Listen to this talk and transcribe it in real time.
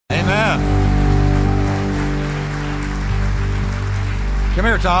Amen. Come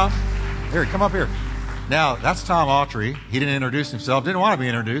here, Tom. Here, come up here. Now, that's Tom Autry. He didn't introduce himself. Didn't want to be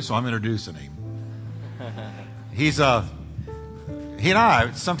introduced, so I'm introducing him. He and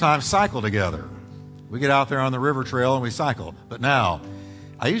I sometimes cycle together. We get out there on the river trail and we cycle. But now,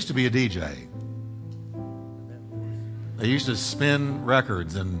 I used to be a DJ. I used to spin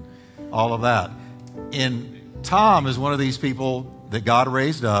records and all of that. And Tom is one of these people that God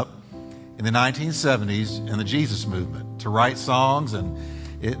raised up in the 1970s in the Jesus movement to write songs. And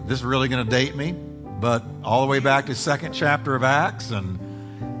this is really going to date me, but all the way back to second chapter of Acts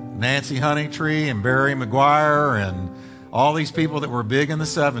and Nancy Honeytree and Barry McGuire and all these people that were big in the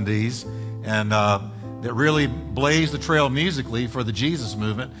 70s and that really blazed the trail musically for the Jesus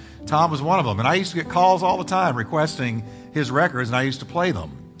movement. Tom was one of them. And I used to get calls all the time requesting his records, and I used to play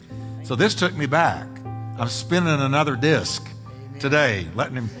them. So this took me back. I'm spinning another disc today,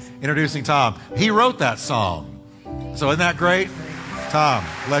 introducing Tom. He wrote that song. So isn't that great? Tom,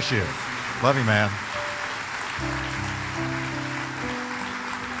 bless you. Love you, man.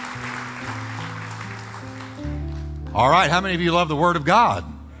 All right, how many of you love the Word of God?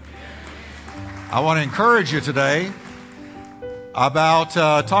 I want to encourage you today about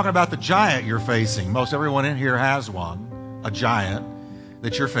talking about the giant you're facing. Most everyone in here has one, a giant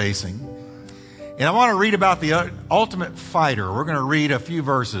that you're facing. And I want to read about the ultimate fighter. We're going to read a few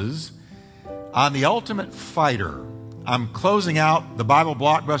verses on the ultimate fighter. I'm closing out the Bible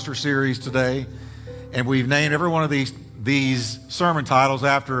Blockbuster series today, and we've named every one of these sermon titles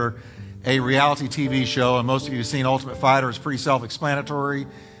after a reality TV show, and most of you have seen Ultimate Fighter. It's pretty self-explanatory.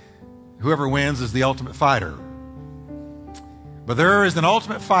 Whoever wins is the ultimate fighter. But there is an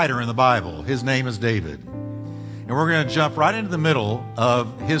ultimate fighter in the Bible. His name is David. And we're going to jump right into the middle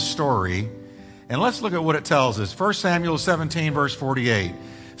of his story, and let's look at what it tells us. 1 Samuel 17, verse 48.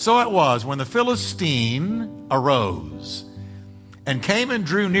 So it was, when the Philistine arose and came and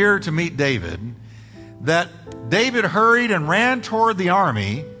drew near to meet David, that David hurried and ran toward the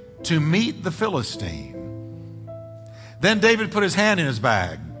army to meet the Philistine. Then David put his hand in his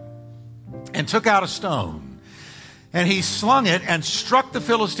bag and took out a stone, and he slung it and struck the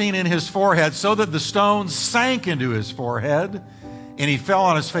Philistine in his forehead, so that the stone sank into his forehead, and he fell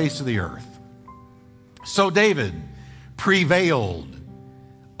on his face to the earth. So David prevailed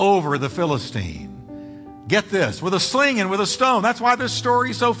over the Philistine. Get this, with a sling and with a stone. That's why this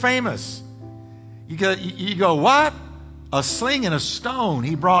story is so famous. You go, what? A sling and a stone.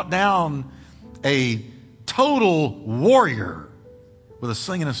 He brought down a total warrior with a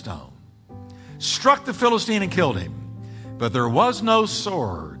sling and a stone. Struck the Philistine and killed him. But there was no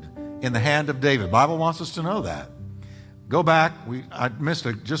sword in the hand of David. The Bible wants us to know that. Go back. I missed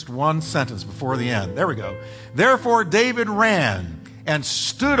just one sentence before the end. There we go. Therefore David ran and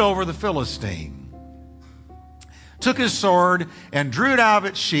stood over the Philistine, took his sword and drew it out of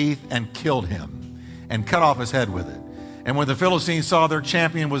its sheath and killed him and cut off his head with it. And when the Philistines saw their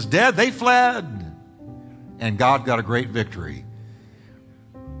champion was dead, they fled. And God got a great victory.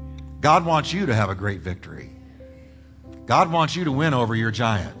 God wants you to have a great victory. God wants you to win over your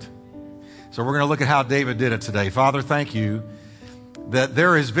giant. So we're going to look at how David did it today. Father, thank you that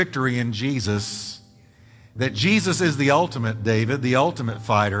there is victory in Jesus, that Jesus is the ultimate David, the ultimate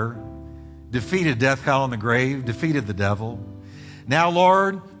fighter, defeated death, hell, and the grave, defeated the devil. Now,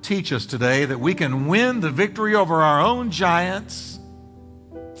 Lord, teach us today that we can win the victory over our own giants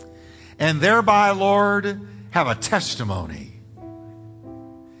and thereby, Lord, have a testimony.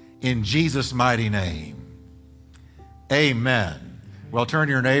 In Jesus' mighty name. Amen. Well, turn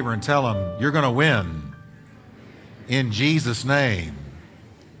to your neighbor and tell him, you're going to win. In Jesus' name.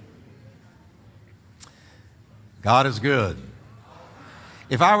 God is good.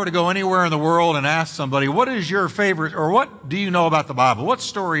 If I were to go anywhere in the world and ask somebody, what is your favorite, or what do you know about the Bible? What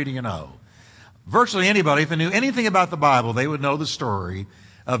story do you know? Virtually anybody, if they knew anything about the Bible, they would know the story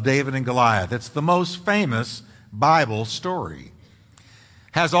of David and Goliath. It's the most famous Bible story.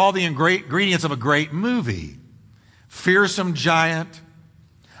 Has all the ingredients of a great movie. Fearsome giant,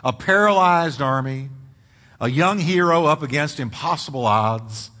 a paralyzed army, a young hero up against impossible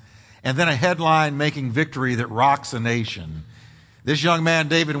odds, and then a headline making victory that rocks a nation. This young man,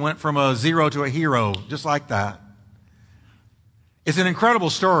 David, went from a zero to a hero, just like that. It's an incredible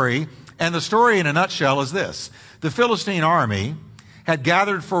story, and the story in a nutshell is this. The Philistine army had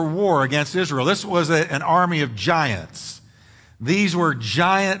gathered for war against Israel. This was an army of giants. These were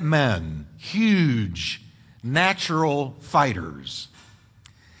giant men, huge, natural fighters.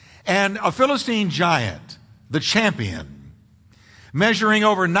 And a Philistine giant, the champion, measuring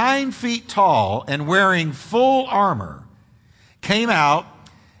over 9 feet tall and wearing full armor, came out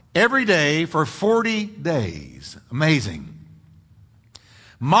every day for 40 days. Amazing.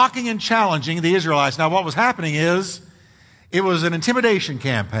 Mocking and challenging the Israelites. Now, what was happening is it was an intimidation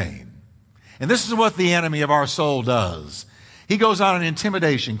campaign. And this is what the enemy of our soul does. He goes on an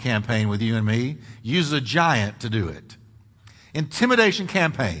intimidation campaign with you and me, uses a giant to do it. Intimidation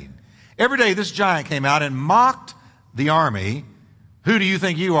campaign. Every day this giant came out and mocked the army. Who do you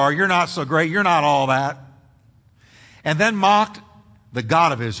think you are? You're not so great. You're not all that. And then mocked the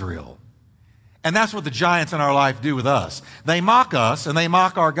God of Israel. And that's what the giants in our life do with us. They mock us and they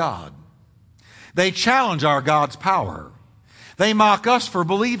mock our God. They challenge our God's power. They mock us for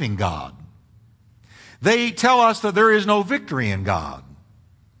believing God. They tell us that there is no victory in God.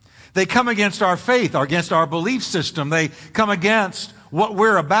 They come against our faith, or against our belief system. They come against what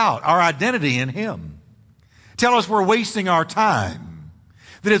we're about, our identity in Him. Tell us we're wasting our time,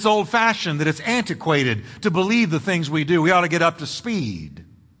 that it's old-fashioned, that it's antiquated to believe the things we do. We ought to get up to speed,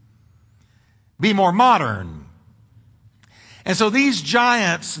 be more modern. And so these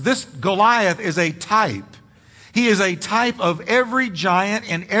giants, this Goliath is a type. He is a type of every giant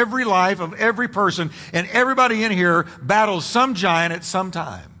in every life of every person, and everybody in here battles some giant at some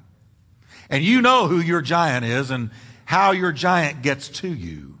time. And you know who your giant is and how your giant gets to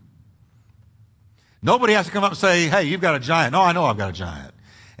you. Nobody has to come up and say, hey, you've got a giant. No, I know I've got a giant.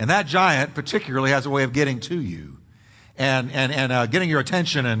 And that giant particularly has a way of getting to you and getting your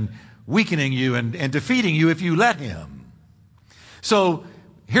attention and weakening you and defeating you if you let him. So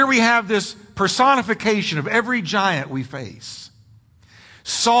here we have this personification of every giant we face.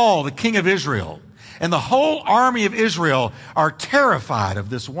 Saul, the king of Israel, and the whole army of Israel are terrified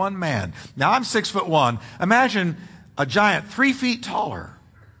of this one man. Now, I'm 6'1". Imagine a giant 3 feet taller,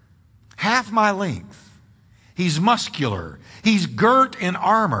 half my length. He's muscular. He's girt in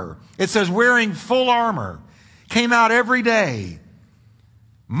armor. It says wearing full armor. Came out every day,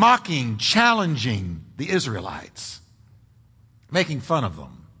 mocking, challenging the Israelites, making fun of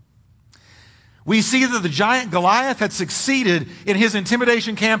them. We see that the giant Goliath had succeeded in his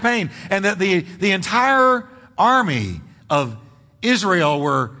intimidation campaign, and that the entire army of Israel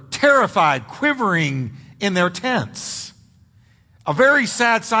were terrified, quivering in their tents. A very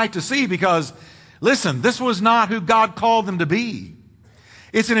sad sight to see because, listen, this was not who God called them to be.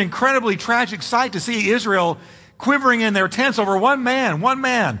 It's an incredibly tragic sight to see Israel quivering in their tents over one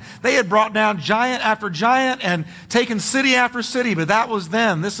man. They had brought down giant after giant and taken city after city, but that was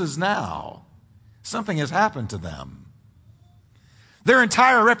then. This is now. Something has happened to them. Their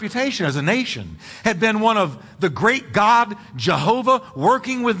entire reputation as a nation had been one of the great God, Jehovah,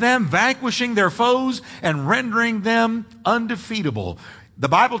 working with them, vanquishing their foes, and rendering them undefeatable. The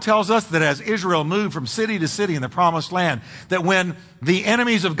Bible tells us that as Israel moved from city to city in the promised land, that when the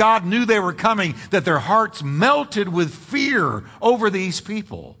enemies of God knew they were coming, that their hearts melted with fear over these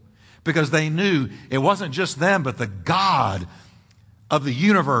people, because they knew it wasn't just them, but the God of the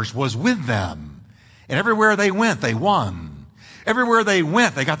universe was with them. And everywhere they went, they won. Everywhere they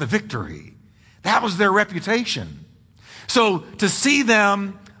went, they got the victory. That was their reputation. So to see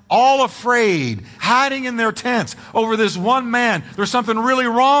them all afraid, hiding in their tents over this one man, there's something really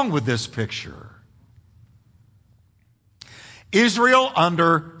wrong with this picture. Israel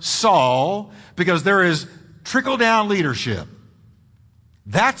under Saul, because there is trickle-down leadership.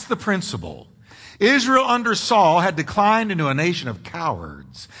 That's the principle. Israel under Saul had declined into a nation of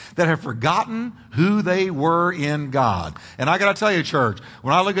cowards that have forgotten who they were in God. And I got to tell you, church,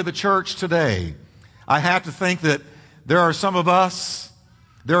 when I look at the church today, I have to think that there are some of us,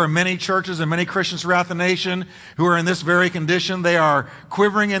 there are many churches and many Christians throughout the nation who are in this very condition. They are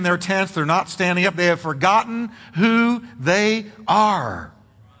quivering in their tents. They're not standing up. They have forgotten who they are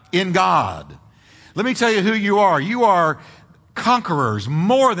in God. Let me tell you who you are. You are conquerors,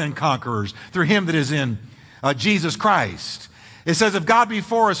 more than conquerors, through him that is in Jesus Christ. It says, if God be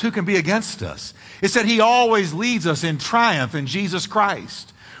for us, who can be against us? It said he always leads us in triumph in Jesus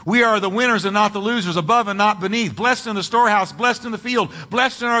Christ. We are the winners and not the losers, above and not beneath, blessed in the storehouse, blessed in the field,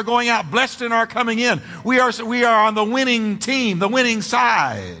 blessed in our going out, blessed in our coming in. We are on the winning team, the winning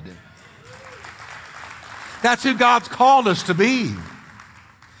side. That's who God's called us to be.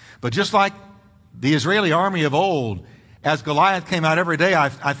 But just like the Israeli army of old, as Goliath came out every day,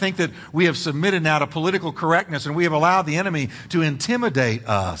 I think that we have submitted now to political correctness, and we have allowed the enemy to intimidate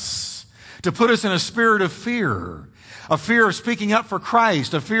us, to put us in a spirit of fear. A fear of speaking up for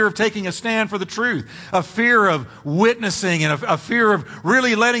Christ, a fear of taking a stand for the truth, a fear of witnessing, and a fear of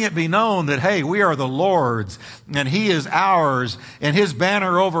really letting it be known that, hey, we are the Lord's and He is ours, and His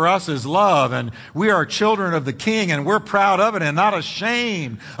banner over us is love, and we are children of the King, and we're proud of it and not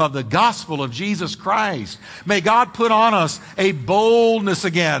ashamed of the gospel of Jesus Christ. May God put on us a boldness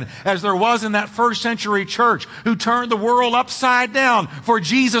again, as there was in that first century church who turned the world upside down for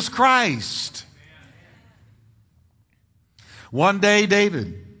Jesus Christ. One day,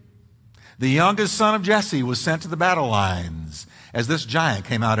 David, the youngest son of Jesse, was sent to the battle lines as this giant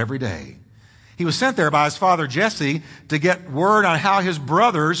came out every day. He was sent there by his father Jesse to get word on how his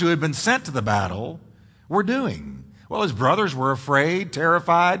brothers who had been sent to the battle were doing. Well, his brothers were afraid,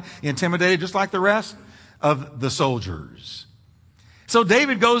 terrified, intimidated, just like the rest of the soldiers. So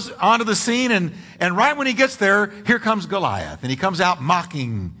David goes onto the scene, and right when he gets there, here comes Goliath. And he comes out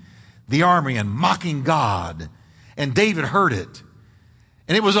mocking the army and mocking God. And David heard it.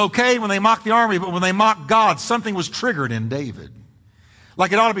 And it was okay when they mocked the army, but when they mocked God, something was triggered in David.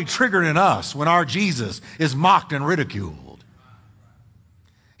 Like it ought to be triggered in us when our Jesus is mocked and ridiculed.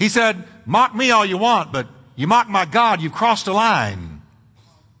 He said, mock me all you want, but you mock my God, you've crossed a line.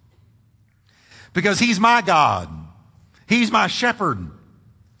 Because He's my God. He's my shepherd.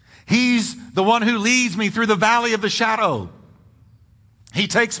 He's the one who leads me through the valley of the shadow. He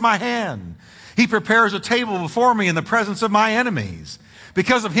takes my hand. He prepares a table before me in the presence of my enemies.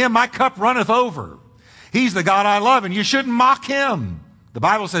 Because of Him, my cup runneth over. He's the God I love, and you shouldn't mock Him. The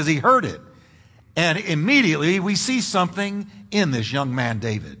Bible says he heard it. And immediately we see something in this young man,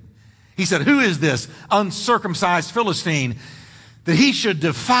 David. He said, who is this uncircumcised Philistine that he should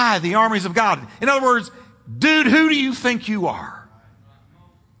defy the armies of God? In other words, dude, who do you think you are?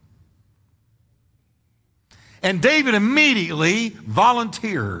 And David immediately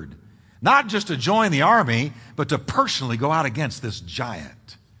volunteered, not just to join the army, but to personally go out against this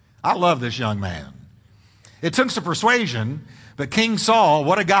giant. I love this young man. It took some persuasion, but King Saul,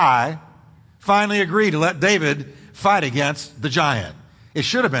 what a guy, finally agreed to let David fight against the giant. It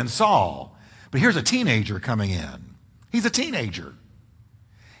should have been Saul, but here's a teenager coming in. He's a teenager.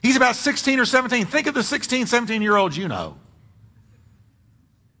 He's about 16 or 17. Think of the 16, 17-year-olds you know.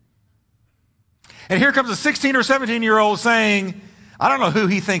 And here comes a 16 or 17-year-old saying, I don't know who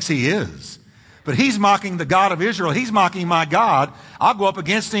he thinks he is, but he's mocking the God of Israel. He's mocking my God. I'll go up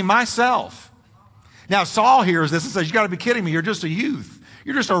against him myself. Now Saul hears this and says, you got to be kidding me. You're just a youth.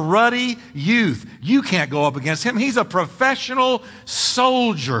 You're just a ruddy youth. You can't go up against him. He's a professional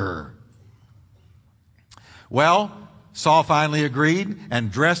soldier. Well, Saul finally agreed,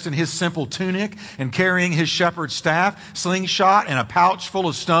 and dressed in his simple tunic and carrying his shepherd's staff, slingshot, and a pouch full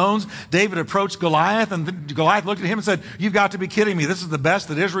of stones, David approached Goliath, and Goliath looked at him and said, you've got to be kidding me. This is the best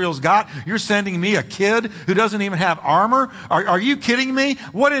that Israel's got. You're sending me a kid who doesn't even have armor? Are you kidding me?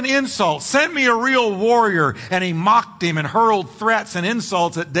 What an insult. Send me a real warrior. And he mocked him and hurled threats and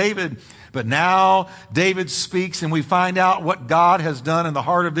insults at David. But now David speaks, and we find out what God has done in the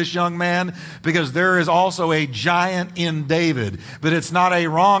heart of this young man, because there is also a giant in David. But it's not a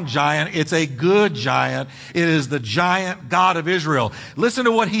wrong giant. It's a good giant. It is the giant God of Israel. Listen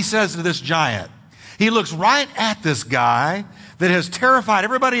to what he says to this giant. He looks right at this guy that has terrified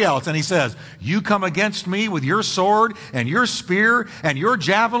everybody else, and he says, you come against me with your sword and your spear and your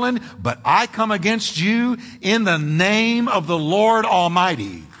javelin, but I come against you in the name of the Lord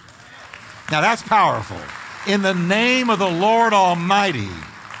Almighty. Now that's powerful. In the name of the Lord Almighty,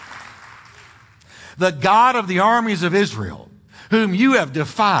 the God of the armies of Israel, whom you have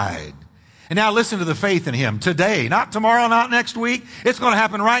defied. And now listen to the faith in him. Today, not tomorrow, not next week. It's going to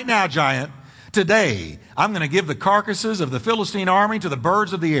happen right now, giant. Today, I'm going to give the carcasses of the Philistine army to the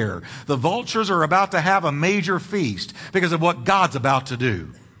birds of the air. The vultures are about to have a major feast because of what God's about to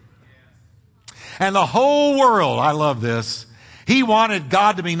do. And the whole world, I love this, he wanted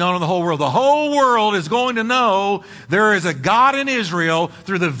God to be known in the whole world. The whole world is going to know there is a God in Israel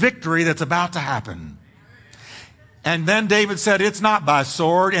through the victory that's about to happen. And then David said, it's not by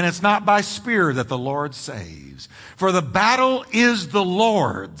sword and it's not by spear that the Lord saves. For the battle is the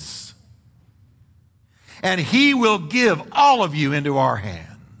Lord's. And he will give all of you into our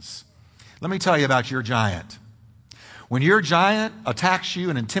hands. Let me tell you about your giant. When your giant attacks you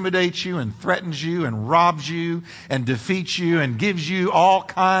and intimidates you and threatens you and robs you and defeats you and gives you all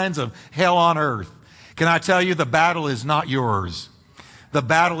kinds of hell on earth, can I tell you the battle is not yours? The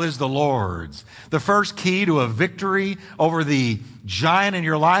battle is the Lord's. The first key to a victory over the giant in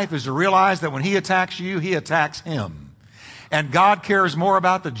your life is to realize that when he attacks you, he attacks him. And God cares more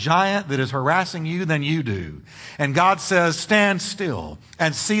about the giant that is harassing you than you do. And God says, stand still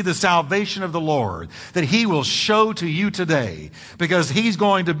and see the salvation of the Lord that he will show to you today, because he's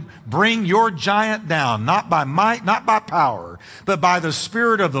going to bring your giant down, not by might, not by power, but by the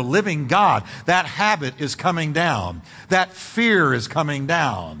Spirit of the living God. That habit is coming down. That fear is coming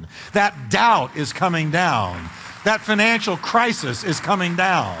down. That doubt is coming down. That financial crisis is coming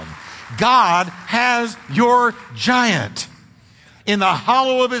down. God has your giant in the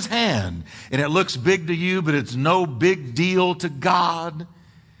hollow of his hand. And it looks big to you, but it's no big deal to God.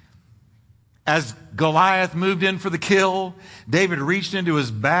 As Goliath moved in for the kill, David reached into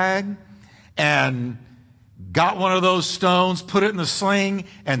his bag and got one of those stones, put it in the sling,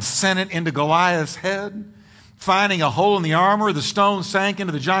 and sent it into Goliath's head. Finding a hole in the armor, the stone sank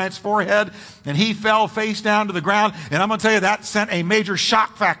into the giant's forehead, and he fell face down to the ground. And I'm going to tell you, that sent a major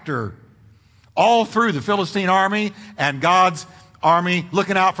shock factor all through the Philistine army and God's army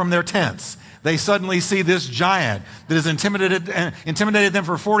looking out from their tents. They suddenly see this giant that has intimidated them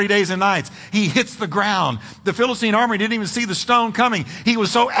for 40 days and nights. He hits the ground. The Philistine army didn't even see the stone coming. He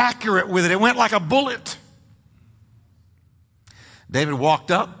was so accurate with it. It went like a bullet. David walked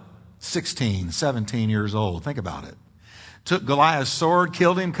up, 16, 17 years old. Think about it. Took Goliath's sword,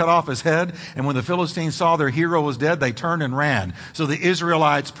 killed him, cut off his head. And when the Philistines saw their hero was dead, they turned and ran. So the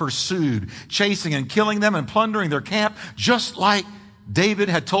Israelites pursued, chasing and killing them and plundering their camp, just like David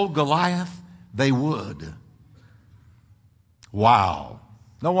had told Goliath they would. Wow.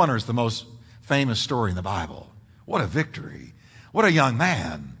 No wonder it's the most famous story in the Bible. What a victory. What a young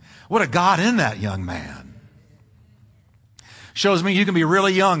man. What a God in that young man. Shows me you can be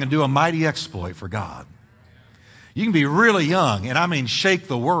really young and do a mighty exploit for God. You can be really young, and I mean shake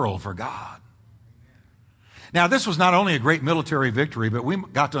the world for God. Now, this was not only a great military victory, but we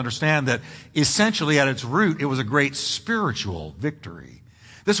got to understand that essentially at its root, it was a great spiritual victory.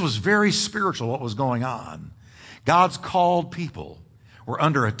 This was very spiritual, what was going on. God's called people were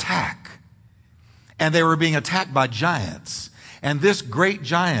under attack, and they were being attacked by giants. And this great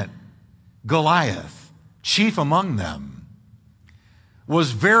giant, Goliath, chief among them,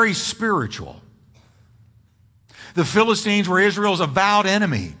 was very spiritual. The Philistines were Israel's avowed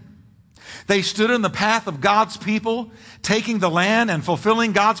enemy. They stood in the path of God's people, taking the land and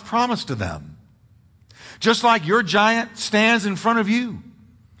fulfilling God's promise to them. Just like your giant stands in front of you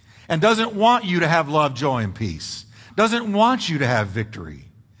and doesn't want you to have love, joy, and peace. Doesn't want you to have victory.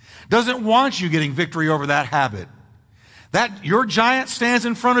 Doesn't want you getting victory over that habit. That your giant stands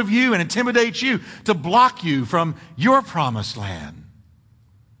in front of you and intimidates you to block you from your promised land.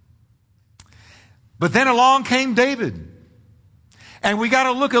 But then along came David. And we got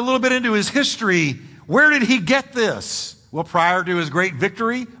to look a little bit into his history. Where did he get this? Well, prior to his great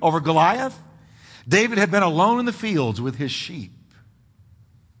victory over Goliath, David had been alone in the fields with his sheep.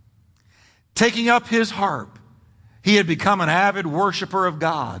 Taking up his harp, he had become an avid worshiper of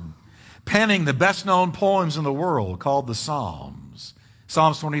God, penning the best known poems in the world called the Psalms.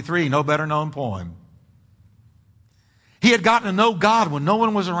 Psalms 23, no better known poem. He had gotten to know God when no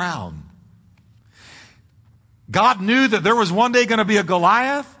one was around. God knew that there was one day going to be a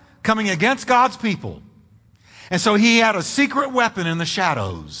Goliath coming against God's people. And so he had a secret weapon in the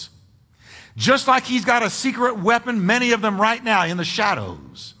shadows. Just like he's got a secret weapon, many of them right now in the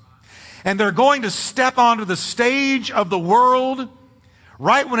shadows. And they're going to step onto the stage of the world.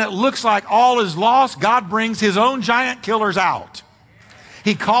 Right when it looks like all is lost, God brings his own giant killers out.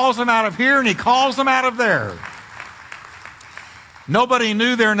 He calls them out of here and he calls them out of there. Nobody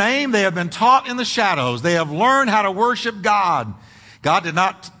knew their name. They have been taught in the shadows. They have learned how to worship God. God did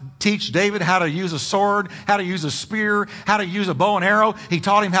not teach David how to use a sword, how to use a spear, how to use a bow and arrow. He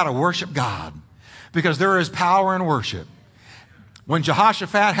taught him how to worship God, because there is power in worship. When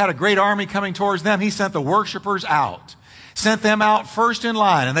Jehoshaphat had a great army coming towards them, he sent the worshipers out, sent them out first in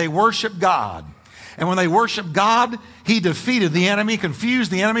line, and they worshiped God. And when they worshiped God, he defeated the enemy,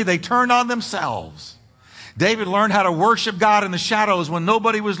 confused the enemy. They turned on themselves. David learned how to worship God in the shadows when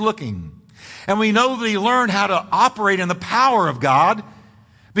nobody was looking. And we know that he learned how to operate in the power of God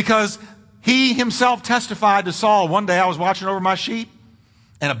because he himself testified to Saul. One day I was watching over my sheep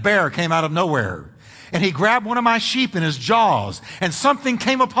and a bear came out of nowhere. And he grabbed one of my sheep in his jaws and something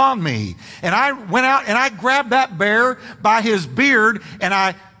came upon me. And I went out and I grabbed that bear by his beard and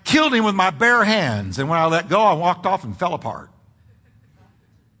I killed him with my bare hands. And when I let go, I walked off and fell apart.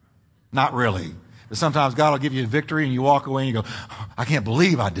 Not really. But sometimes God will give you a victory and you walk away and you go, I can't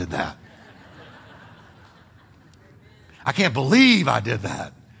believe I did that. I can't believe I did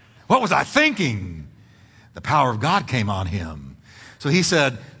that. What was I thinking? The power of God came on him. So he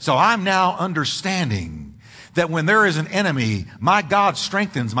said, so I'm now understanding that when there is an enemy, my God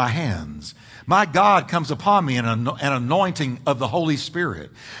strengthens my hands. My God comes upon me in an anointing of the Holy Spirit.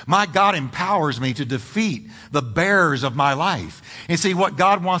 My God empowers me to defeat the bears of my life. And see, what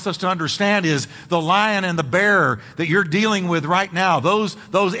God wants us to understand is the lion and the bear that you're dealing with right now, those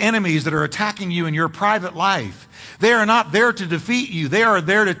enemies that are attacking you in your private life, they are not there to defeat you. They are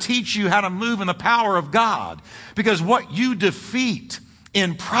there to teach you how to move in the power of God. Because what you defeat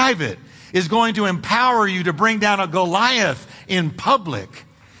in private is going to empower you to bring down a Goliath in public.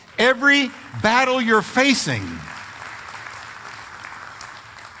 Every battle you're facing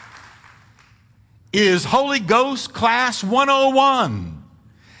is Holy Ghost class 101.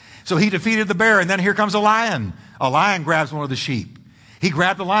 So he defeated the bear, and then here comes a lion. A lion grabs one of the sheep. He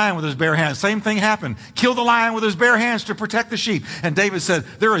grabbed the lion with his bare hands. Same thing happened. Killed the lion with his bare hands to protect the sheep. And David said,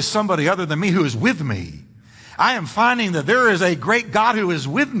 there is somebody other than me who is with me. I am finding that there is a great God who is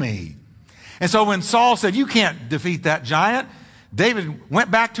with me. And so when Saul said, you can't defeat that giant, David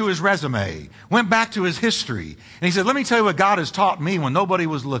went back to his resume, went back to his history. And he said, let me tell you what God has taught me when nobody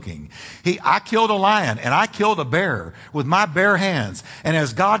was looking. I killed a lion and I killed a bear with my bare hands. And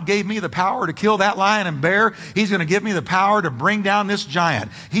as God gave me the power to kill that lion and bear, he's going to give me the power to bring down this giant.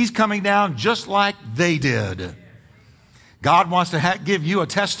 He's coming down just like they did. God wants to give you a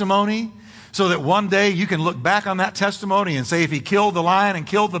testimony so that one day you can look back on that testimony and say, if he killed the lion and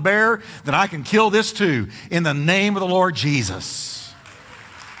killed the bear, then I can kill this too, in the name of the Lord Jesus.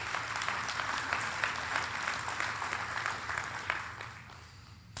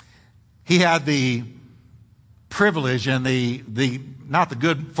 He had the privilege and not the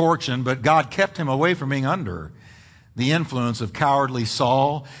good fortune, but God kept him away from being under the influence of cowardly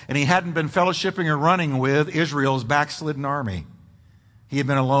Saul, and he hadn't been fellowshipping or running with Israel's backslidden army. He had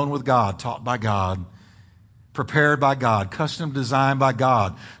been alone with God, taught by God, prepared by God, custom designed by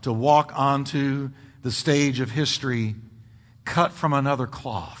God to walk onto the stage of history, cut from another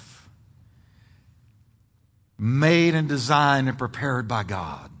cloth, made and designed and prepared by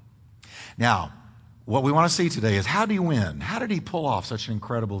God. Now, what we want to see today is, how did he win? How did he pull off such an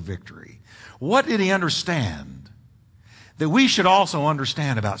incredible victory? What did he understand that we should also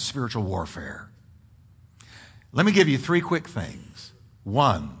understand about spiritual warfare? Let me give you 3 quick things.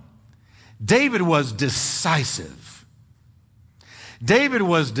 1, David was decisive. David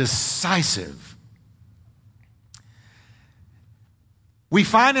was decisive. We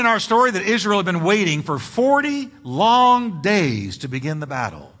find in our story that Israel had been waiting for 40 long days to begin the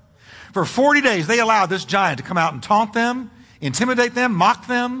battle. For 40 days, they allowed this giant to come out and taunt them, intimidate them, mock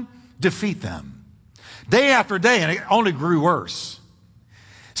them, defeat them. Day after day, and it only grew worse.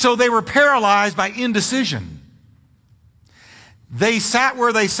 So they were paralyzed by indecision. They sat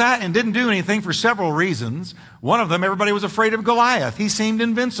where they sat and didn't do anything for several reasons. One of them, everybody was afraid of Goliath. He seemed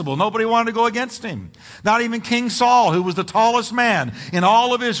invincible. Nobody wanted to go against him. Not even King Saul, who was the tallest man in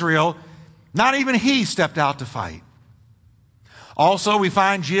all of Israel, not even he stepped out to fight. Also, we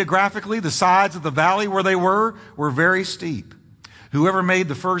find geographically the sides of the valley where they were very steep. Whoever made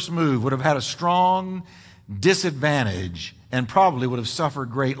the first move would have had a strong disadvantage and probably would have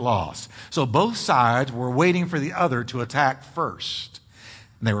suffered great loss. So both sides were waiting for the other to attack first.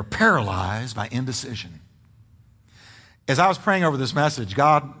 And they were paralyzed by indecision. As I was praying over this message,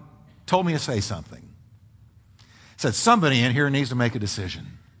 God told me to say something. He said, somebody in here needs to make a decision.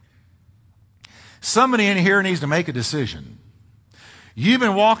 Somebody in here needs to make a decision. You've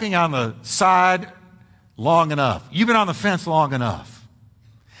been walking on the side long enough. You've been on the fence long enough.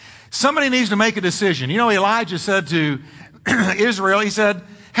 Somebody needs to make a decision. You know, Elijah said to Israel, he said,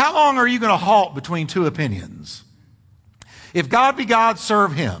 how long are you going to halt between 2 opinions? If God be God,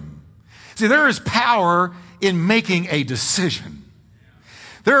 serve him. See, there is power in making a decision.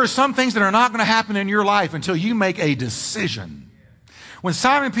 There are some things that are not going to happen in your life until you make a decision. When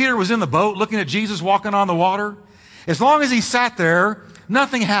Simon Peter was in the boat looking at Jesus walking on the water, as long as he sat there,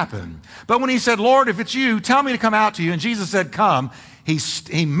 nothing happened. But when he said, Lord, if it's you, tell me to come out to you, and Jesus said, come,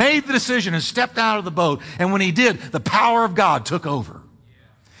 he made the decision and stepped out of the boat. And when he did, the power of God took over.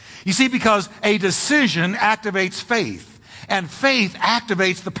 You see, because a decision activates faith, and faith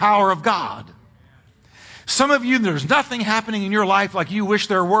activates the power of God. Some of you, there's nothing happening in your life like you wish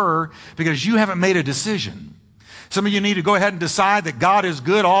there were because you haven't made a decision. Some of you need to go ahead and decide that God is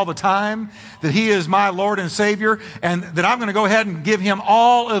good all the time, that he is my Lord and Savior, and that I'm going to go ahead and give him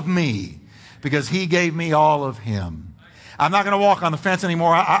all of me because he gave me all of him. I'm not going to walk on the fence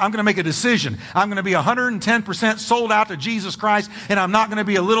anymore. I'm going to make a decision. I'm going to be 110% sold out to Jesus Christ, and I'm not going to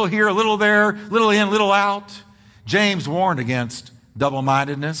be a little here, a little there, little in, little out. James warned against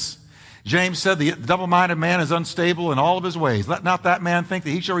double-mindedness. James said the double-minded man is unstable in all of his ways. Let not that man think that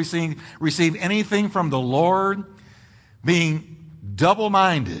he shall receive anything from the Lord. Being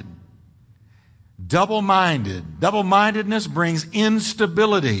double-minded. Double-minded. Double-mindedness brings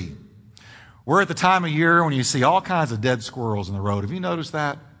instability. We're at the time of year when you see all kinds of dead squirrels in the road. Have you noticed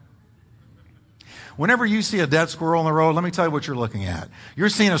that? Whenever you see a dead squirrel on the road, let me tell you what you're looking at. You're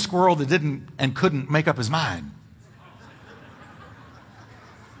seeing a squirrel that didn't and couldn't make up his mind.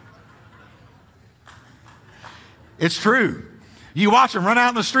 It's true. You watch them run out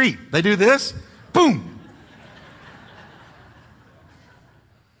in the street. They do this, boom.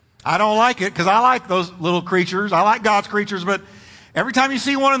 I don't like it because I like those little creatures. I like God's creatures, but every time you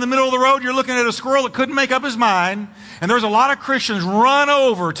see one in the middle of the road, you're looking at a squirrel that couldn't make up his mind. And there's a lot of Christians run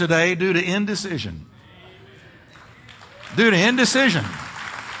over today due to indecision. Due to indecision.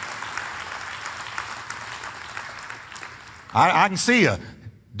 I can see you.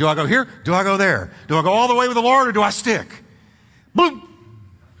 Do I go here? Do I go there? Do I go all the way with the Lord or do I stick? Boom.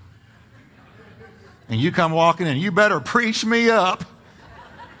 And you come walking in. You better preach me up.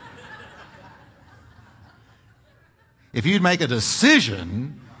 If you'd make a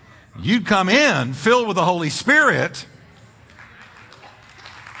decision, you'd come in filled with the Holy Spirit.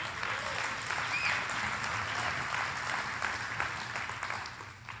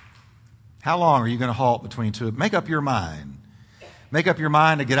 How long are you going to halt between two? Make up your mind. Make up your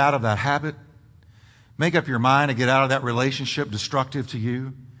mind to get out of that habit. Make up your mind to get out of that relationship destructive to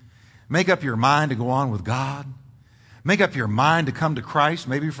you. Make up your mind to go on with God. Make up your mind to come to Christ,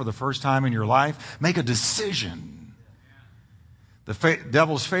 maybe for the first time in your life. Make a decision. The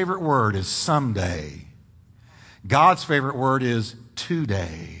devil's favorite word is someday. God's favorite word is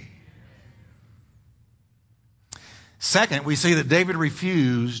today. Second, we see that David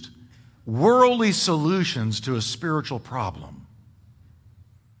refused worldly solutions to a spiritual problem.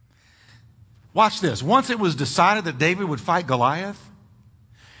 Watch this. Once it was decided that David would fight Goliath,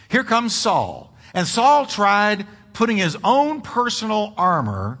 here comes Saul. And Saul tried putting his own personal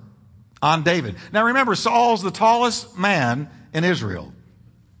armor on David. Now remember, Saul's the tallest man in Israel.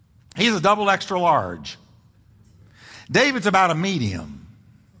 He's a double extra large. David's about a medium.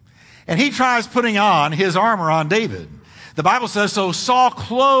 And he tries putting on his armor on David. The Bible says, so Saul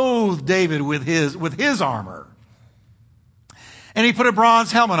clothed David with his armor. And he put a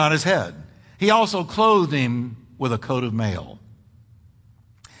bronze helmet on his head. He also clothed him with a coat of mail.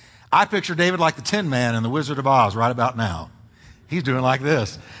 I picture David like the Tin Man in The Wizard of Oz right about now. He's doing like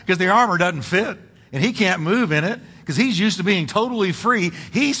this because the armor doesn't fit and he can't move in it because he's used to being totally free.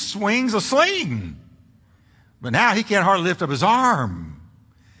 He swings a sling, but now he can't hardly lift up his arm.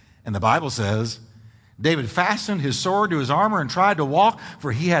 And the Bible says David fastened his sword to his armor and tried to walk,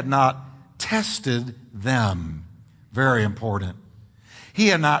 for he had not tested them. Very important. He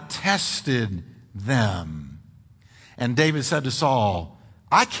had not tested them. And David said to Saul,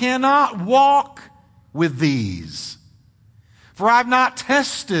 I cannot walk with these, for I've not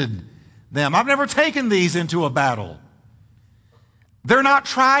tested them. I've never taken these into a battle. They're not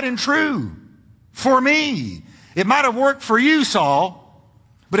tried and true for me. It might have worked for you, Saul,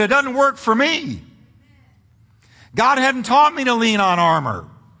 but it doesn't work for me. God hadn't taught me to lean on armor.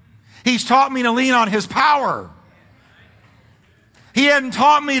 He's taught me to lean on His power. He hadn't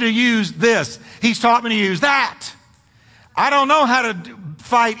taught me to use this. He's taught me to use that. I don't know how to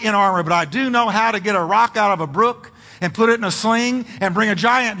fight in armor, but I do know how to get a rock out of a brook and put it in a sling and bring a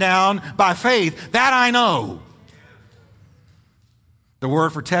giant down by faith. That I know. The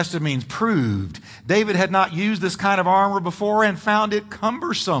word for tested means proved. David had not used this kind of armor before and found it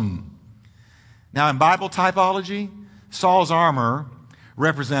cumbersome. Now, in Bible typology, Saul's armor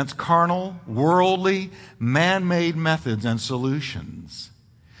represents carnal, worldly, man-made methods and solutions.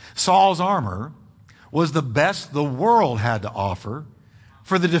 Saul's armor was the best the world had to offer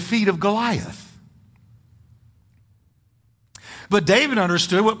for the defeat of Goliath. But David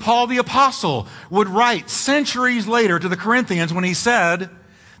understood what Paul the Apostle would write centuries later to the Corinthians when he said,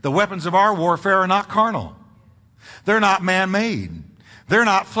 the weapons of our warfare are not carnal. They're not man-made. They're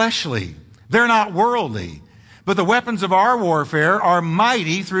not fleshly. They're not worldly. But the weapons of our warfare are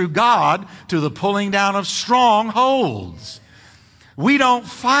mighty through God to the pulling down of strongholds. We don't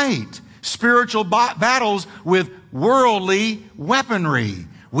fight spiritual battles with worldly weaponry.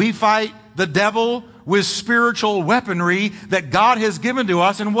 We fight the devil with spiritual weaponry that God has given to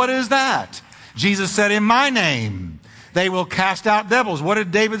us. And what is that? Jesus said, in my name, they will cast out devils. What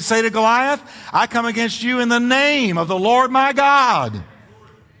did David say to Goliath? I come against you in the name of the Lord my God.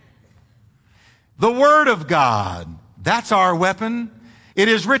 The Word of God, that's our weapon. It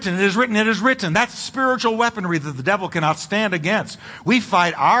is written, it is written, it is written. That's spiritual weaponry that the devil cannot stand against. We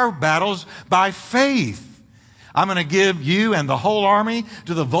fight our battles by faith. I'm going to give you and the whole army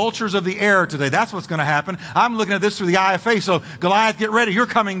to the vultures of the air today. That's what's going to happen. I'm looking at this through the eye of faith. So Goliath, get ready. You're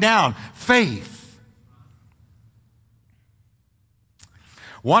coming down. Faith.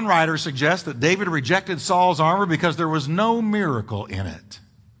 One writer suggests that David rejected Saul's armor because there was no miracle in it.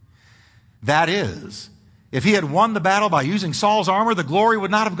 That is, if he had won the battle by using Saul's armor, the glory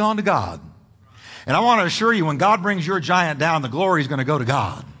would not have gone to God. And I want to assure you, when God brings your giant down, the glory is going to go to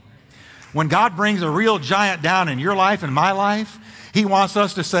God. When God brings a real giant down in your life and my life, He wants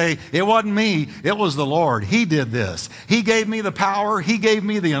us to say, it wasn't me, it was the Lord. He did this. He gave me the power. He gave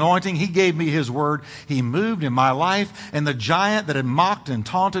me the anointing. He gave me His word. He moved in my life, and the giant that had mocked and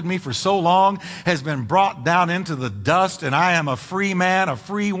taunted me for so long has been brought down into the dust, and I am a free man, a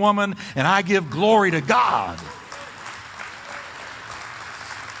free woman, and I give glory to God.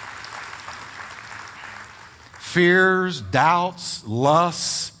 Fears, doubts,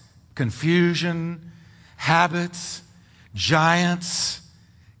 lusts, confusion, habits, giants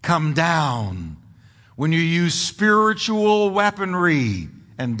come down when you use spiritual weaponry,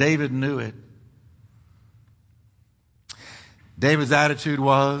 and David knew it. David's attitude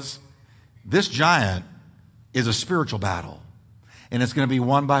was, this giant is a spiritual battle, and it's going to be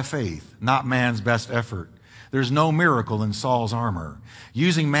won by faith, not man's best effort. There's no miracle in Saul's armor.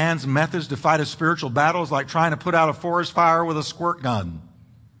 Using man's methods to fight a spiritual battle is like trying to put out a forest fire with a squirt gun.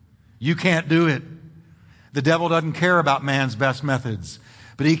 You can't do it. The devil doesn't care about man's best methods,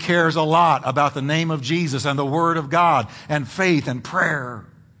 but he cares a lot about the name of Jesus and the Word of God and faith and prayer.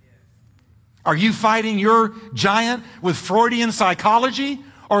 Are you fighting your giant with Freudian psychology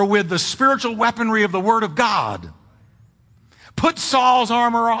or with the spiritual weaponry of the Word of God? Put Saul's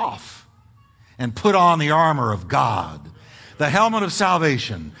armor off and put on the armor of God. The helmet of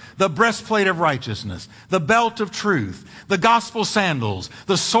salvation, the breastplate of righteousness, the belt of truth, the gospel sandals,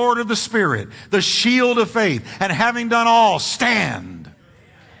 the sword of the Spirit, the shield of faith, and having done all, stand.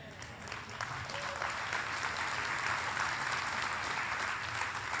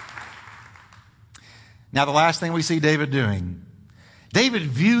 Now, the last thing we see David doing, David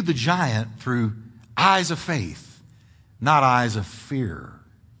viewed the giant through eyes of faith, not eyes of fear.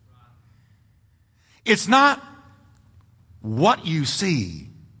 It's not what you see,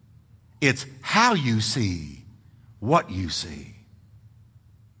 it's how you see what you see.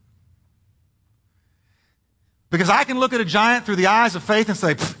 Because I can look at a giant through the eyes of faith and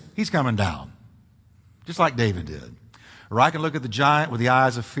say, he's coming down, just like David did. Or I can look at the giant with the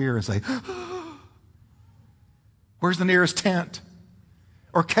eyes of fear and say, where's the nearest tent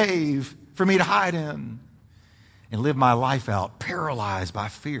or cave for me to hide in? And live my life out paralyzed by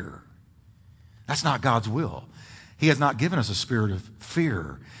fear. That's not God's will. He has not given us a spirit of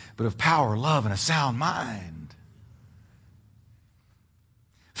fear, but of power, love, and a sound mind.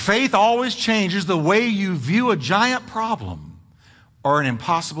 Faith always changes the way you view a giant problem or an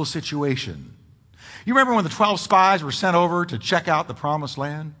impossible situation. You remember when the 12 spies were sent over to check out the promised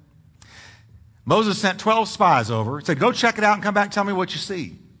land? Moses sent 12 spies over, said, go check it out and come back and tell me what you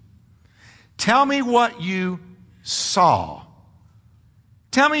see. Tell me what you saw.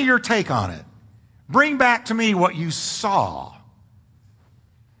 Tell me your take on it. Bring back to me what you saw.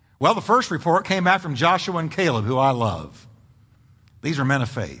 Well, the first report came back from Joshua and Caleb, who I love. These are men of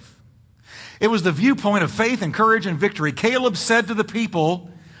faith. It was the viewpoint of faith and courage and victory. Caleb said to the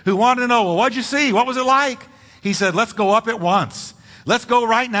people who wanted to know, well, what'd you see? What was it like? He said, let's go up at once. Let's go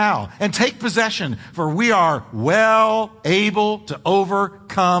right now and take possession, for we are well able to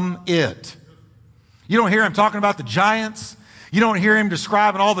overcome it. You don't hear him talking about the giants. You don't hear him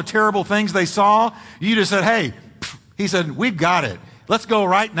describing all the terrible things they saw. You just said, hey, he said, we've got it. Let's go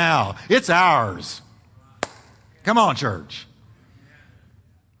right now. It's ours. Come on, church.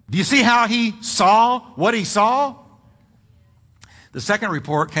 Do you see how he saw what he saw? The second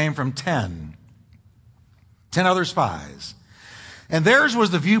report came from 10 other spies. And theirs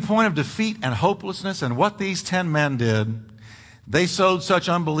was the viewpoint of defeat and hopelessness. And what these 10 men did, they sowed such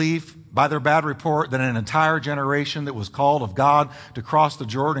unbelief by their bad report that an entire generation that was called of God to cross the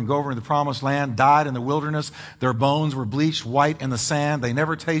Jordan and go over into the promised land died in the wilderness. Their bones were bleached white in the sand. They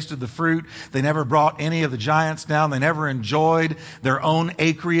never tasted the fruit. They never brought any of the giants down. They never enjoyed their own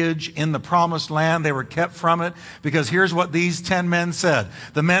acreage in the promised land. They were kept from it because here's what these 10 men said.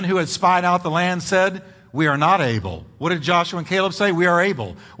 The men who had spied out the land said, we are not able. What did Joshua and Caleb say? We are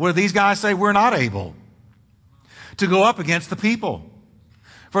able. What did these guys say? We're not able to go up against the people.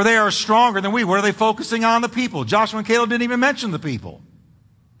 For they are stronger than we. What are they focusing on? The people. Joshua and Caleb didn't even mention the people.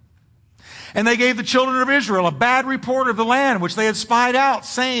 And they gave the children of Israel a bad report of the land which they had spied out,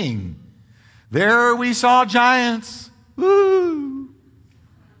 saying, there we saw giants. Woo!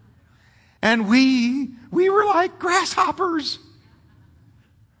 And we were like grasshoppers.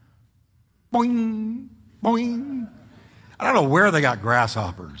 Boing, boing. I don't know where they got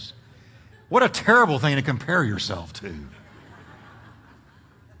grasshoppers. What a terrible thing to compare yourself to.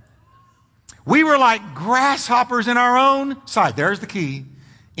 We were like grasshoppers in our own sight. There's the key.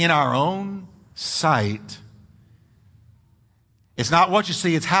 In our own sight. It's not what you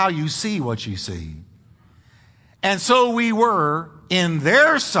see, it's how you see what you see. And so we were in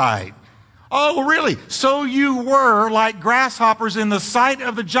their sight. Oh, really? So you were like grasshoppers in the sight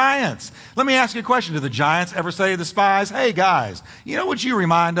of the giants. Let me ask you a question. Do the giants ever say to the spies, hey guys, you know what you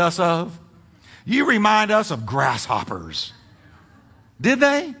remind us of? You remind us of grasshoppers. Did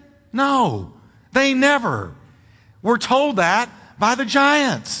they? No, they never were told that by the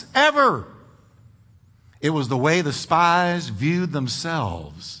giants, ever. It was the way the spies viewed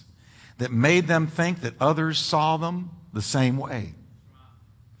themselves that made them think that others saw them the same way.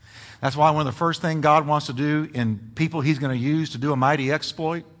 That's why one of the first things God wants to do in people He's going to use to do a mighty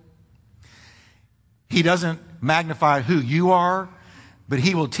exploit, He doesn't magnify who you are, but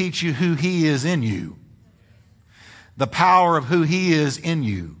He will teach you who He is in you. The power of who He is in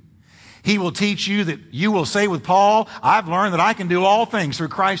you. He will teach you that you will say with Paul, I've learned that I can do all things through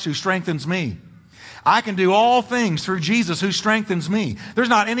Christ who strengthens me. I can do all things through Jesus who strengthens me. There's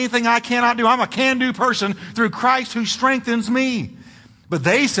not anything I cannot do. I'm a can-do person through Christ who strengthens me. But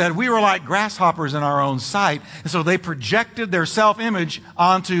they said we were like grasshoppers in our own sight. And so they projected their self-image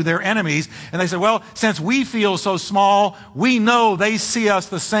onto their enemies. And they said, well, since we feel so small, we know they see us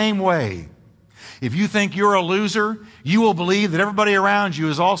the same way. If you think you're a loser, you will believe that everybody around you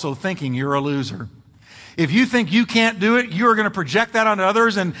is also thinking you're a loser. If you think you can't do it, you're going to project that onto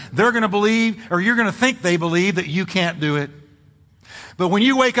others, and they're going to believe, or you're going to think they believe that you can't do it. But when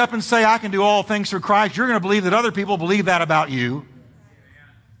you wake up and say, I can do all things through Christ, you're going to believe that other people believe that about you.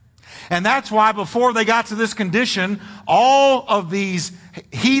 And that's why before they got to this condition, all of these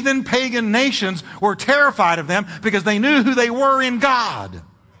heathen pagan nations were terrified of them because they knew who they were in God.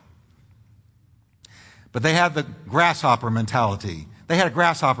 But they had the grasshopper mentality. They had a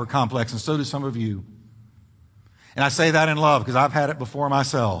grasshopper complex, and so do some of you. And I say that in love because I've had it before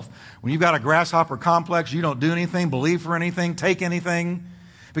myself. When you've got a grasshopper complex, you don't do anything, believe for anything, take anything,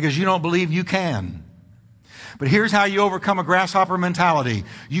 because you don't believe you can. But here's how you overcome a grasshopper mentality.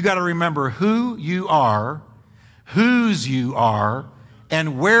 You got to remember who you are, whose you are,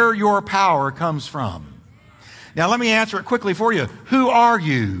 and where your power comes from. Now let me answer it quickly for you. Who are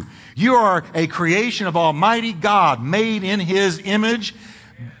you? You are a creation of Almighty God, made in His image.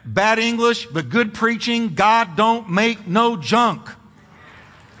 Bad English, but good preaching. God don't make no junk.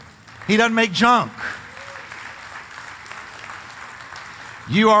 He doesn't make junk.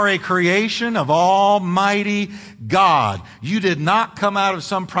 You are a creation of Almighty God. You did not come out of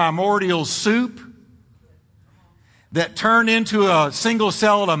some primordial soup that turned into a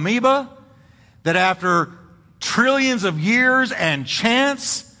single-celled amoeba that after trillions of years and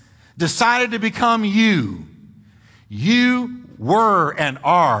chance decided to become you. You were and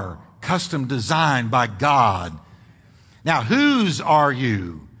are custom designed by God. Now, whose are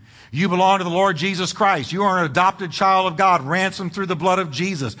you? You belong to the Lord Jesus Christ. You are an adopted child of God, ransomed through the blood of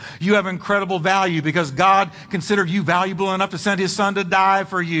Jesus. You have incredible value because God considered you valuable enough to send His Son to die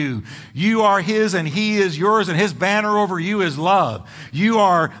for you. You are His and He is yours, and His banner over you is love. You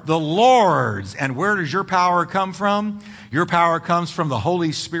are the Lord's. And where does your power come from? Your power comes from the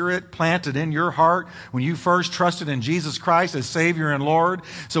Holy Spirit planted in your heart when you first trusted in Jesus Christ as Savior and Lord.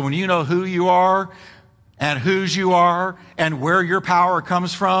 So when you know who you are and whose you are and where your power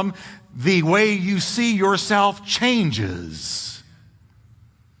comes from, the way you see yourself changes.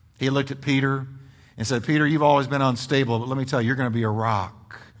 He looked at Peter and said, Peter, you've always been unstable, but let me tell you, you're going to be a rock.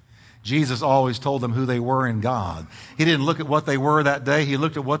 Jesus always told them who they were in God. He didn't look at what they were that day. He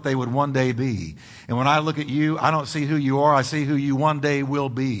looked at what they would one day be. And when I look at you, I don't see who you are. I see who you one day will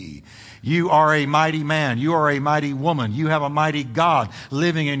be. You are a mighty man. You are a mighty woman. You have a mighty God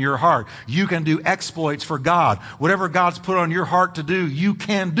living in your heart. You can do exploits for God. Whatever God's put on your heart to do, you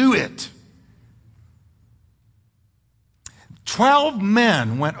can do it. 12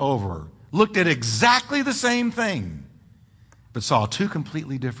 men went over, looked at exactly the same thing, but saw two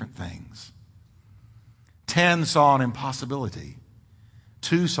completely different things. 10 saw an impossibility.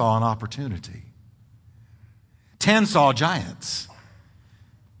 2 saw an opportunity. 10 saw giants.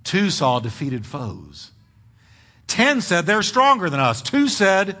 2 saw defeated foes. 10 said, they're stronger than us. 2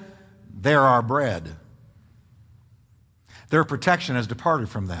 said, they're our bread. Their protection has departed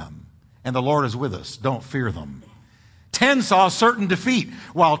from them, and the Lord is with us. Don't fear them. 10 saw certain defeat,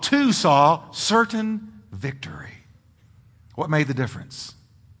 while 2 saw certain victory. What made the difference?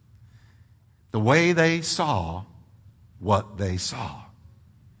 The way they saw what they saw.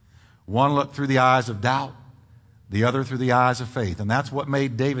 One looked through the eyes of doubt, the other through the eyes of faith. And that's what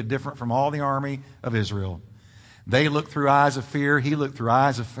made David different from all the army of Israel. They looked through eyes of fear, he looked through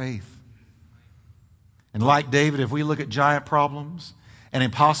eyes of faith. And like David, if we look at giant problems and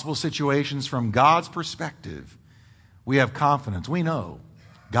impossible situations from God's perspective, we have confidence. We know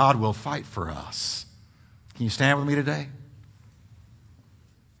God will fight for us. Can you stand with me today?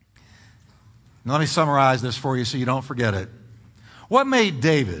 Now, let me summarize this for you so you don't forget it. What made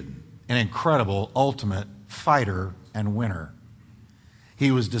David an incredible, ultimate fighter and winner?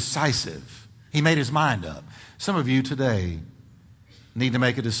 He was decisive. He made his mind up. Some of you today need to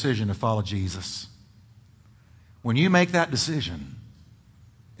make a decision to follow Jesus. When you make that decision,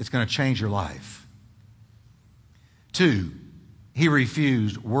 it's going to change your life. 2, he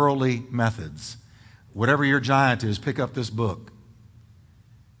refused worldly methods. Whatever your giant is, pick up this book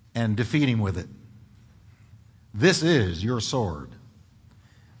and defeat him with it. This is your sword.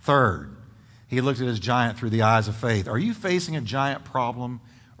 3rd, he looked at his giant through the eyes of faith. Are you facing a giant problem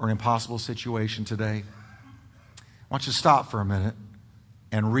or an impossible situation today? I want you to stop for a minute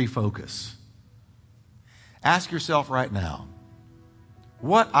and refocus. Ask yourself right now,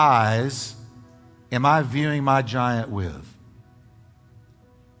 what eyes am I viewing my giant with?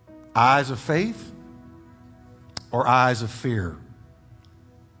 Eyes of faith or eyes of fear?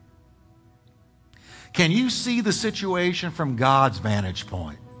 Can you see the situation from God's vantage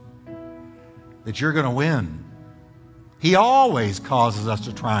point? That you're going to win. He always causes us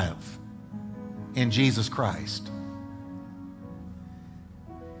to triumph in Jesus Christ.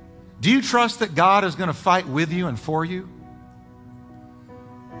 Do you trust that God is going to fight with you and for you?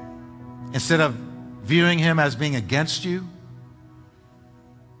 Instead of viewing him as being against you?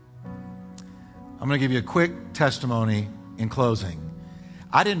 I'm going to give you a quick testimony in closing.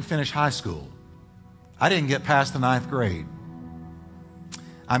 I didn't finish high school. I didn't get past the 9th grade.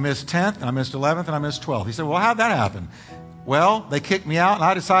 I missed 10th, and I missed 11th, and I missed 12th. He said, well, how'd that happen? Well, they kicked me out, and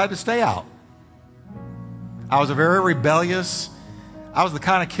I decided to stay out. I was a very rebellious, I was the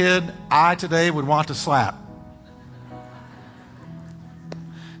kind of kid I today would want to slap.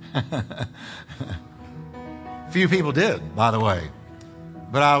 Few people did, by the way.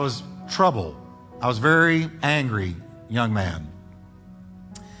 But I was trouble. I was a very angry young man.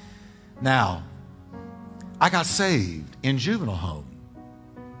 Now, I got saved in juvenile home.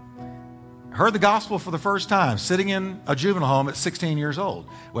 Heard the gospel for the first time, sitting in a juvenile home at 16 years old.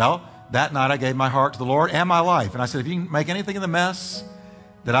 Well, that night I gave my heart to the Lord and my life. And I said, if you can make anything in the mess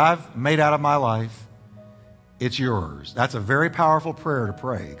that I've made out of my life, it's yours. That's a very powerful prayer to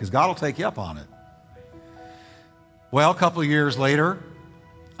pray because God will take you up on it. Well, a couple of years later,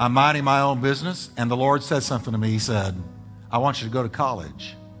 I'm minding my own business, and the Lord said something to me. He said, I want you to go to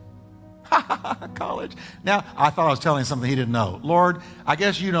college. College. Now, I thought I was telling him something he didn't know. Lord, I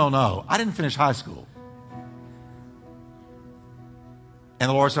guess you don't know. I didn't finish high school. And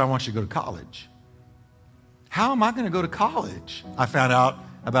the Lord said, I want you to go to college. How am I going to go to college? I found out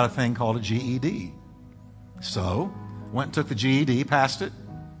about a thing called a GED. So, went and took the GED, passed it,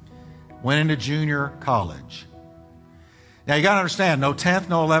 went into junior college. Now, you got to understand, no 10th,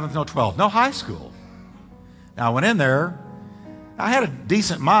 no 11th, no 12th, no high school. Now, I went in there. I had a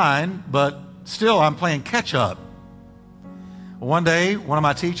decent mind, but still I'm playing catch up. Well, one day, one of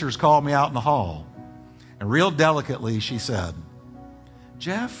my teachers called me out in the hall, and real delicately she said,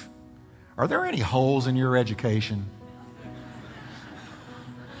 Jeff, are there any holes in your education?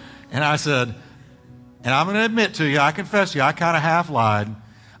 And I said, and I'm going to admit to you, I confess to you, I kind of half lied.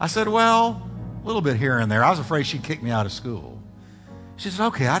 I said, well, a little bit here and there. I was afraid she'd kick me out of school. She said,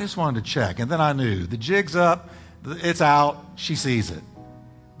 okay, I just wanted to check. And then I knew the jig's up. It's out. She sees it.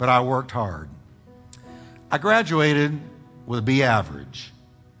 But I worked hard. I graduated with a B average.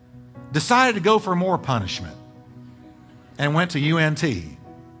 Decided to go for more punishment. And went to UNT.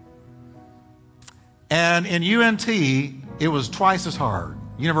 And in UNT, it was twice as hard.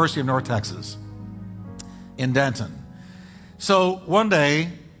 University of North Texas. In Denton. So one day,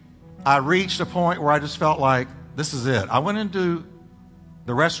 I reached a point where I just felt like, this is it. I went into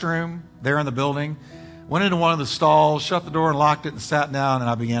the restroom there in the building. Went into one of the stalls, shut the door and locked it and sat down, and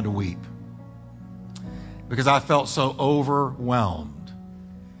I began to weep because I felt so overwhelmed.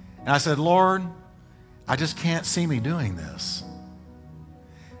 And I said, Lord, I just can't see me doing this.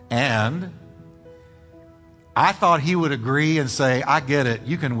 And I thought he would agree and say, I get it,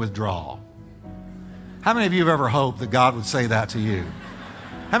 you can withdraw. How many of you have ever hoped that God would say that to you?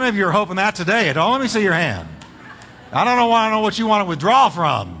 How many of you are hoping that today? Don't let me see your hand. I don't know why I know what you want to withdraw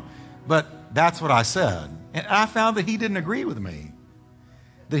from, but that's what I said. And I found that he didn't agree with me,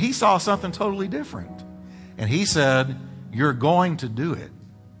 that he saw something totally different. And he said, you're going to do it.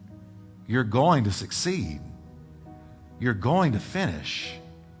 You're going to succeed. You're going to finish.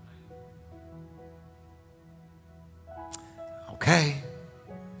 Okay.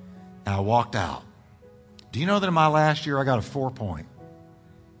 And I walked out. Do you know that in my last year I got a 4-point?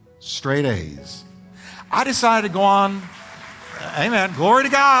 Straight A's. I decided to go on. Amen. Glory to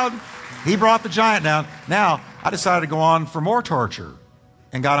God. He brought the giant down. Now, I decided to go on for more torture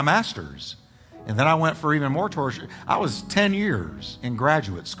and got a master's. And then I went for even more torture. I was 10 years in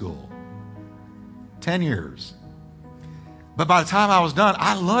graduate school. 10 years. But by the time I was done,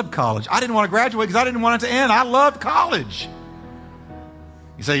 I loved college. I didn't want to graduate because I didn't want it to end. I loved college.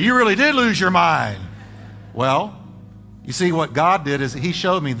 You say, you really did lose your mind. Well, you see, what God did is he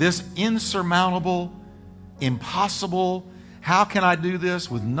showed me this insurmountable, impossible, how can I do this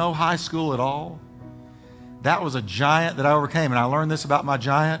with no high school at all? That was a giant that I overcame. And I learned this about my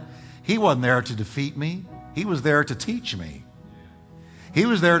giant. He wasn't there to defeat me. He was there to teach me. He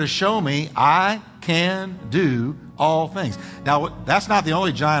was there to show me I can do all things. Now, that's not the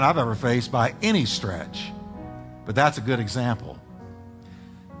only giant I've ever faced by any stretch, but that's a good example.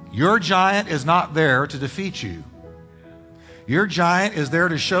 Your giant is not there to defeat you. Your giant is there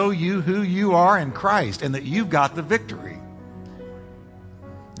to show you who you are in Christ and that you've got the victory.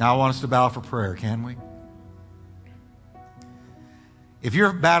 Now I want us to bow for prayer, can we? If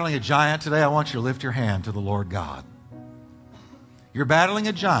you're battling a giant today, I want you to lift your hand to the Lord God. You're battling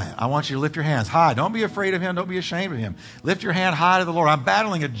a giant. I want you to lift your hands high. Don't be afraid of him. Don't be ashamed of him. Lift your hand high to the Lord. I'm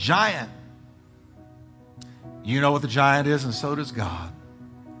battling a giant. You know what the giant is, and so does God.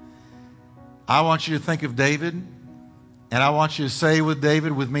 I want you to think of David, and I want you to say with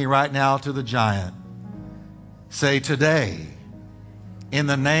David, with me right now, to the giant. Say, today, in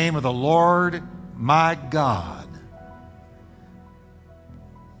the name of the Lord my God,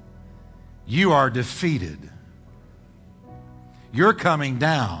 you are defeated. You're coming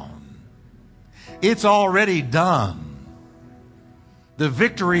down. It's already done. The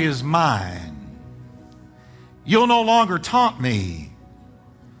victory is mine. You'll no longer taunt me,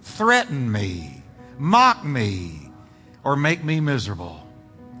 threaten me, mock me, or make me miserable.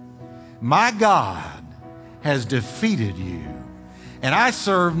 My God has defeated you. And I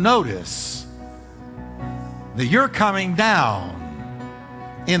serve notice that you're coming down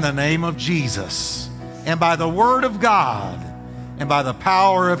in the name of Jesus and by the word of God and by the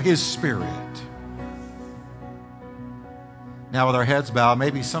power of his Spirit. Now with our heads bowed,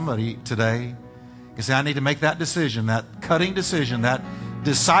 maybe somebody today can say, I need to make that decision, that cutting decision, that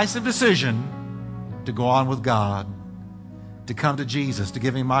decisive decision to go on with God, to come to Jesus, to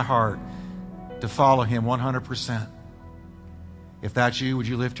give him my heart, to follow him 100%. If that's you, would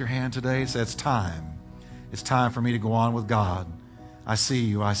you lift your hand today and say, it's time. It's time for me to go on with God. I see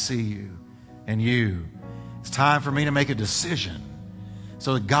you, and you. It's time for me to make a decision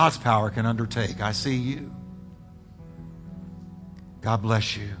so that God's power can undertake. I see you. God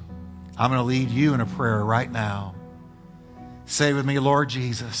bless you. I'm going to lead you in a prayer right now. Say with me, Lord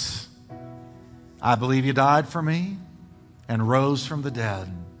Jesus, I believe you died for me and rose from the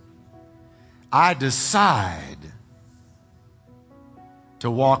dead. I decide to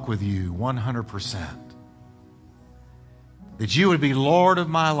walk with you 100%. That you would be Lord of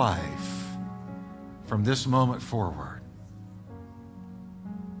my life from this moment forward.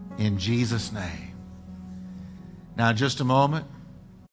 In Jesus' name. Now, in just a moment,